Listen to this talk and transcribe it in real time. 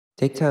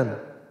Take 10.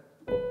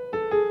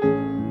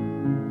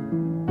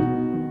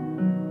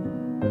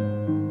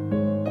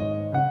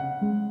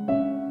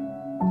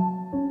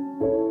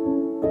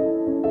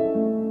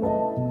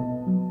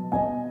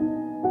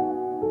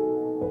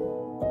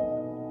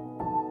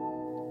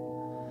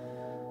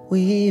 We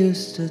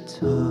used to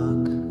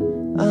talk,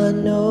 I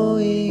know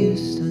we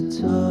used to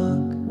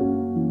talk,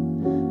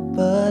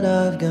 but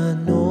I've got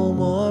no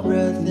more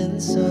breath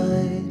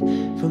inside.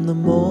 From the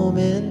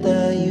moment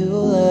that you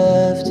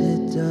left,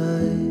 it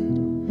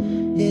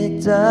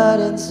died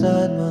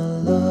inside my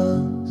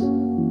lungs.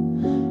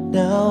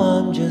 Now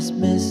I'm just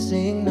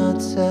missing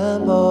nuts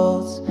and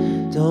bolts,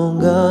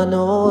 don't got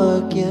no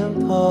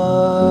working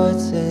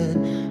parts,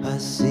 and I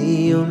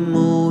see you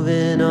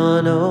moving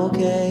on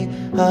okay.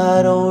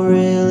 I don't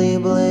really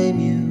blame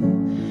you,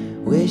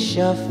 wish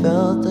I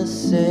felt the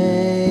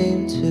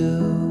same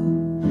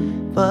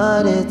too,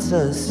 but it's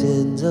a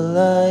sin to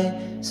lie,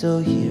 so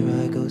here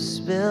I go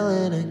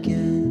spilling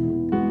again.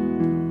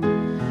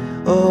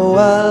 Oh,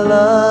 I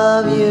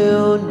love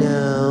you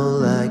now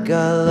like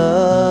I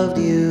loved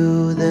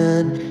you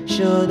then.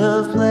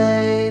 Should've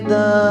played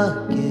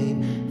the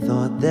game,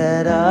 thought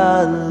that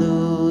I'd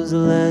lose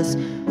less.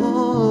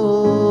 Ooh,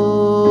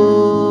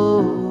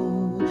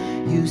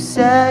 you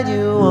said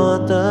you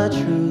want the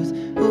truth.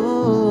 Ooh,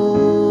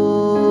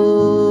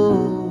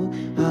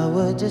 I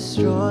would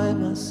destroy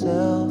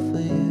myself for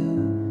you.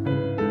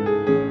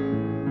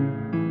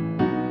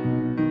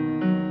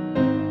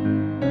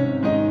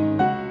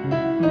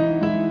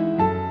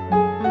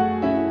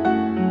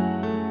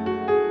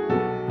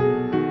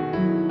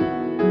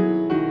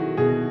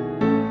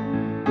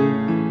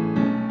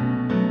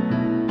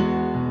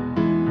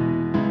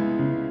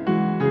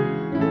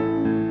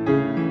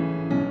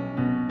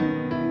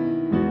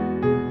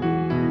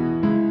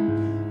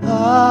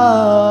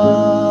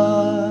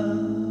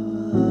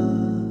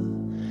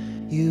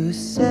 You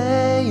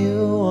say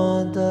you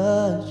want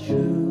the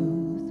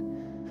truth.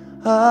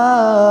 I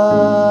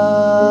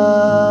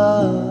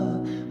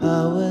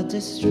would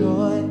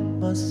destroy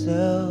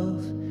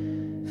myself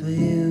for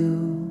you.